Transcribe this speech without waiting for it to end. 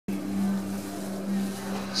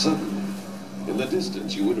Suddenly, in the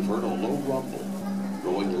distance, you would have heard a low rumble,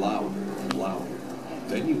 growing louder and louder.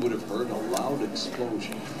 Then you would have heard a loud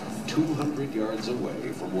explosion. 200 yards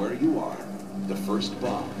away from where you are, the first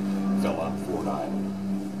bomb fell on Ford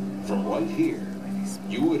Island. From right here,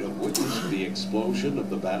 you would have witnessed the explosion of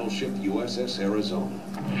the battleship USS Arizona.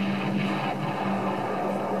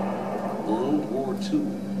 World War II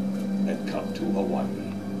had come to Hawaii.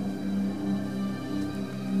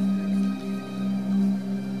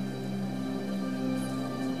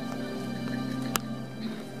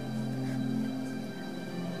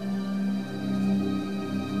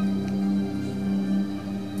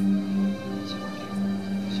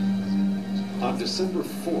 On December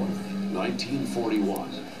 4th, 1941,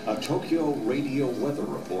 a Tokyo radio weather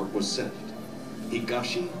report was sent.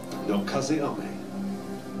 Higashi no kazeame,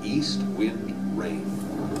 east wind rain,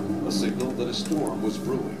 a signal that a storm was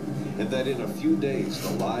brewing, and that in a few days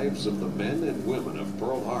the lives of the men and women of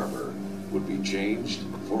Pearl Harbor would be changed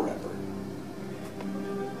forever.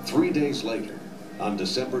 3 days later, on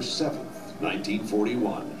December 7th,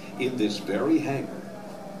 1941, in this very hangar,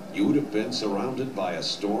 you would have been surrounded by a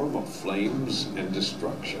storm of flames and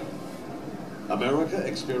destruction. America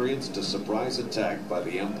experienced a surprise attack by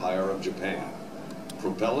the Empire of Japan,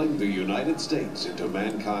 propelling the United States into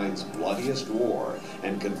mankind's bloodiest war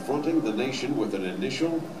and confronting the nation with an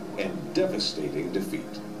initial and devastating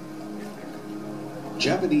defeat.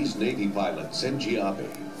 Japanese Navy pilot Senji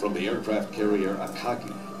Abe from the aircraft carrier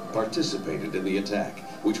Akagi participated in the attack,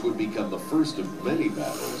 which would become the first of many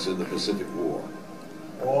battles in the Pacific War.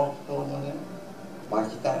 大人のね、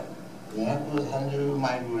巻きた230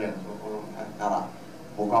マイルぐらいのところから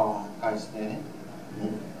他を破壊してね、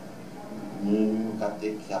に向かっ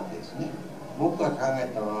てきたんですね。僕が考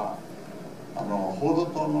えたのは、報道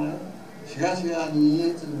塔のね、東側に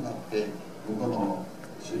2列になって向こうの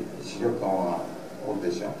視力感はおる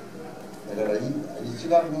でしょ。だから一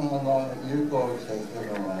番有効した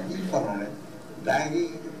人が一個のね、大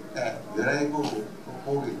撃狙い攻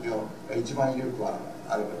撃が一番有効は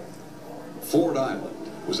あるわけ。Ford Island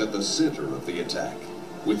was at the center of the attack,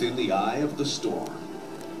 within the eye of the storm.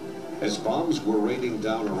 As bombs were raining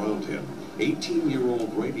down around him,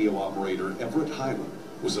 18-year-old radio operator Everett Highland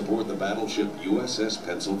was aboard the battleship USS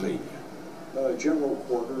Pennsylvania. General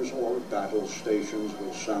quarters or battle stations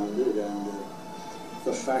was sounded, and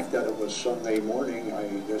the fact that it was Sunday morning, I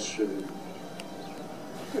guess, you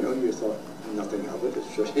thought nothing of it.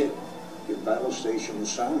 It's just your battle station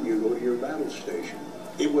sound, you go to your battle station.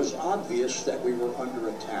 It was obvious that we were under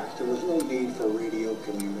attack. There was no need for radio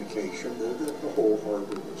communication. The whole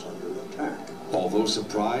harbor was under attack. Although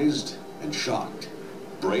surprised and shocked,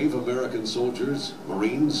 brave American soldiers,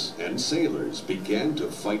 Marines, and sailors began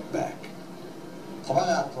to fight back. 弾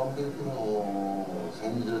が飛んでくるのを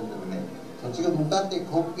戦場でね、そっちが向かって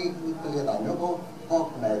攻撃するときは何も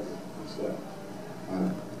怖くないですよ。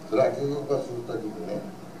それは警告をするときにね、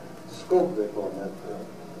スコープでこうやって、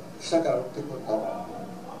下から撃ってくる弾が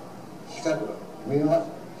光る、見えますって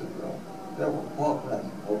言うの。でも怖くない、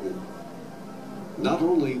攻撃。Not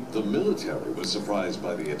only the military was surprised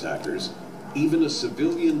by the attackers, even a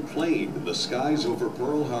civilian plane in the skies over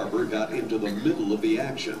Pearl Harbor got into the middle of the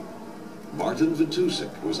action. Martin Vitusik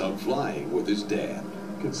was out flying with his dad.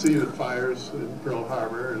 You could see the fires in Pearl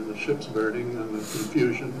Harbor and the ships burning and the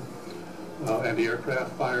confusion,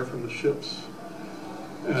 anti-aircraft fire from the ships.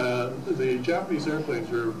 The Japanese airplanes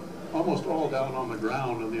were almost all down on the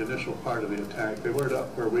ground in the initial part of the attack. They weren't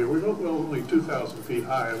up where we were only 2,000 feet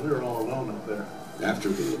high, and we were all alone up there. After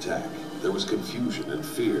the attack, there was confusion and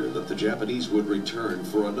fear that the Japanese would return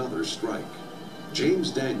for another strike.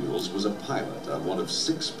 James Daniels was a pilot on one of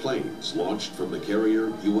 6 planes launched from the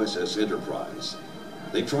carrier USS Enterprise.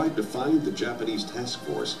 They tried to find the Japanese task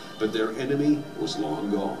force, but their enemy was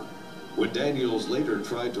long gone. When Daniels later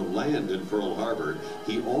tried to land in Pearl Harbor,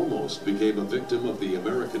 he almost became a victim of the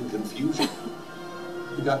American confusion.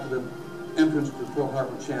 We got to the entrance to the Pearl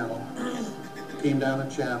Harbor Channel, came down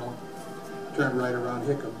the channel, turned right around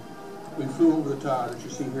Hickam. We flew over the tower that you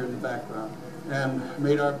see here in the background and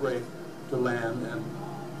made our break to land,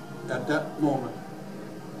 and at that moment,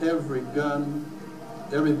 every gun,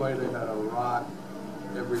 everybody that had a rock,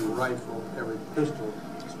 every rifle, every pistol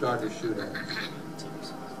started shooting.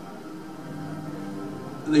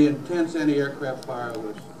 The intense anti-aircraft fire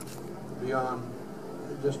was beyond,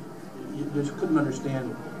 you just couldn't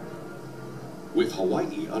understand it. With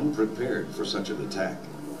Hawaii unprepared for such an attack,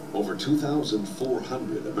 over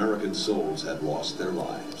 2,400 American souls had lost their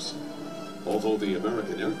lives. Although the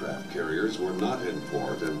American aircraft carriers were not in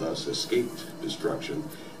port and thus escaped destruction,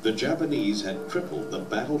 the Japanese had crippled the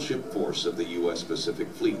battleship force of the U.S. Pacific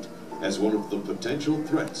Fleet as one of the potential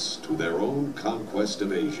threats to their own conquest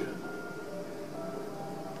of Asia.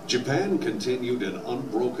 Japan continued an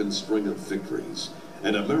unbroken string of victories,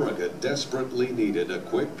 and America desperately needed a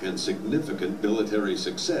quick and significant military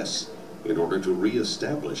success in order to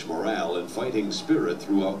re-establish morale and fighting spirit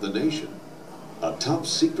throughout the nation. A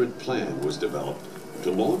top-secret plan was developed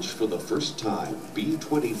to launch for the first time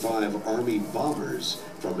B-25 Army bombers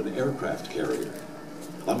from an aircraft carrier.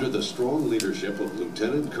 Under the strong leadership of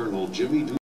Lieutenant Colonel Jimmy